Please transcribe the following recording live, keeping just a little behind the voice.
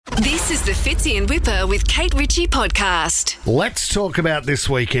This is the Fitzy and Whipper with Kate Ritchie podcast. Let's talk about this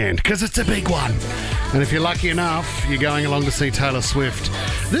weekend, because it's a big one. And if you're lucky enough, you're going along to see Taylor Swift.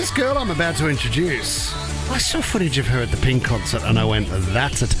 This girl I'm about to introduce, I saw footage of her at the Pink concert and I went,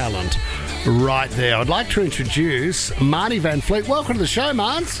 that's a talent right there. I'd like to introduce Marnie Van Fleet. Welcome to the show,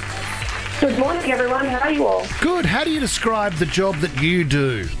 Marns. Good morning, everyone. How are you all? Good. How do you describe the job that you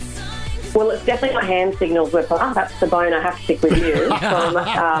do? Well, it's definitely my hand signals whipper. That's the bone I have to stick with you.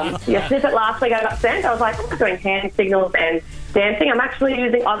 From snippet last week I got sent. I was like, I'm doing hand signals and dancing. I'm actually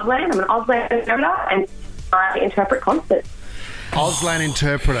using Auslan. I'm an Auslan interpreter and I interpret concerts. Auslan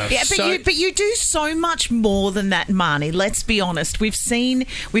interpreter. Yeah, but you do so much more than that, Marnie. Let's be honest. We've seen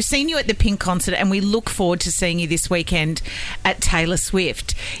you at the Pink concert, and we look forward to seeing you this weekend at Taylor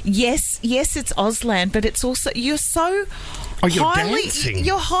Swift. Yes, it's Auslan, but it's also you're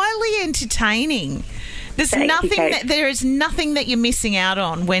highly entertaining. There is nothing that you're missing out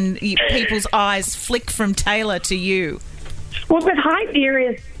on when people's eyes flick from Taylor to you. Well, the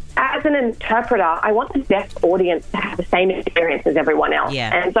idea is, as an interpreter, I want the deaf audience to have the same experience as everyone else.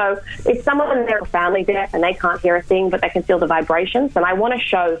 Yeah. And so if someone is profoundly deaf and they can't hear a thing, but they can feel the vibrations, then I want to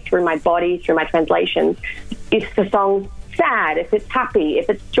show through my body, through my translations, if the song's sad, if it's happy, if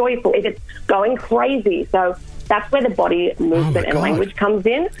it's joyful, if it's going crazy. So that's where the body movement and language comes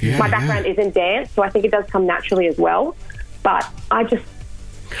in. Yeah, my background is in dance, so I think it does come naturally as well. But I just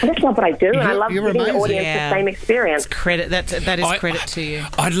love what I do, and I love giving the audience the same experience. That is credit to you.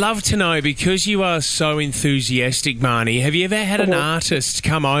 I'd love to know, because you are so enthusiastic, Marnie, have you ever had an artist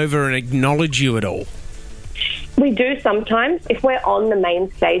come over and acknowledge you at all? We do sometimes. If we're on the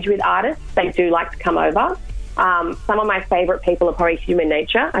main stage with artists, they do like to come over. Some of my favourite people are probably Human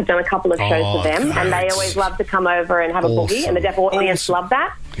Nature. I've done a couple of shows with them, and they always love to come over and have a boogie, and the deaf audience love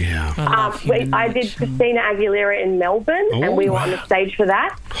that. Yeah. I did Christina Aguilera in Melbourne, and we were on the stage for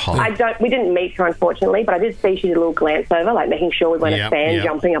that. We didn't meet her, unfortunately, but I did see she did a little glance over, like making sure we weren't a fan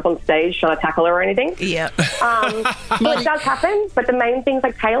jumping up on stage trying to tackle her or anything. Yeah. So it does happen, but the main things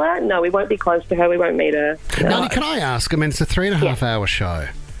like Taylor, no, we won't be close to her. We won't meet her. No. Can I ask? I mean, it's a 3.5 hour show.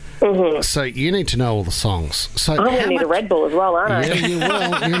 Mm-hmm. So you need to know all the songs. So I'm going to need a Red Bull as well, aren't I? Yeah, you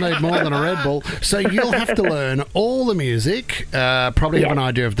will. You need more than a Red Bull. So you'll have to learn all the music, probably have an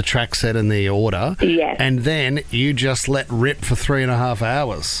idea of the track set and the order, and then you just let rip for 3.5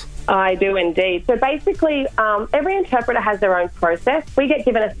 hours. I do indeed. So basically, every interpreter has their own process. We get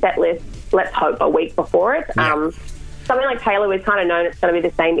given a set list, let's hope, a week before it. Yeah. Something like Taylor, we've kind of known it's going to be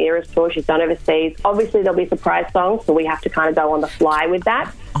the same era's tour she's done overseas. Obviously, there'll be surprise songs, so we have to kind of go on the fly with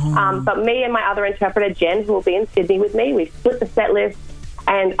that. But me and my other interpreter, Jen, who will be in Sydney with me, we've split the set list,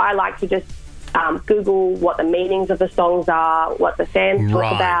 and I like to just Google what the meanings of the songs are, what the fans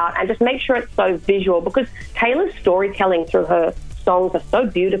talk about, and just make sure it's so visual, because Taylor's storytelling through her songs are so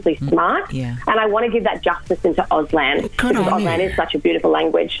beautifully smart, and I want to give that justice into Auslan, because Auslan is such a beautiful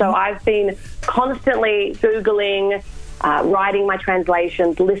language. So I've been constantly Googling, writing my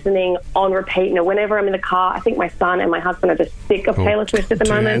translations, listening on repeat. You know, whenever I'm in the car, I think my son and my husband are just sick of Taylor Swift at the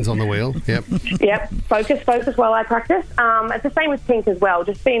moment. 2 hands on the wheel, yep. Yep, focus while I practice. It's the same with Pink as well,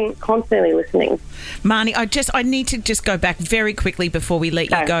 just been constantly listening. Marnie, I need to just go back very quickly before we let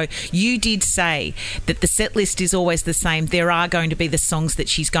you go. You did say that the set list is always the same. There are going to be the songs that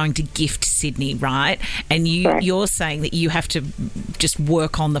she's going to gift Sydney, right? And you're saying that you have to just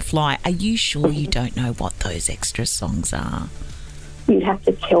work on the fly. Are you sure you don't know what those extra songs are? You'd have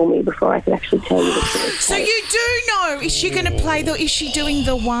to kill me before I could actually tell you the truth. So you do know. Is she going to play is she doing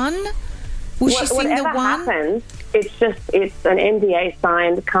the one? Will she sing the one? Whatever happens, it's an NDA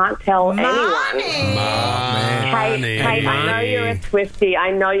signed, can't tell anyone. Kate, I know you're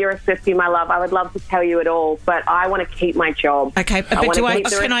a Swiftie, my love. I would love to tell you it all, but I want to keep my job. Okay, but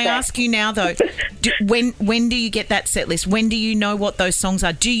can I ask you now, though, when do you get that set list? When do you know what those songs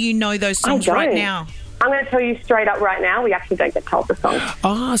are? Do you know those songs right now? I'm going to tell you straight up right now, we actually don't get told the song.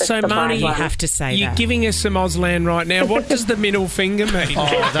 Oh, so Marnie, you have to say you're giving us some Auslan right now. What does the middle finger mean? Oh,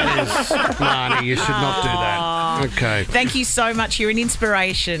 that is, Marnie, you should not do that. Okay. Thank you so much. You're an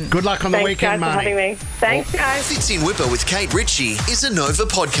inspiration. Good luck on the weekend, Marnie. Thanks, guys, for having me. Thanks, guys. Fitzy and Whipper with Kate Ritchie is a Nova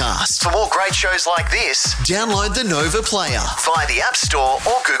podcast. For more great shows like this, download the Nova Player via the App Store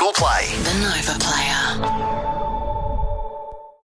or Google Play. The Nova Player.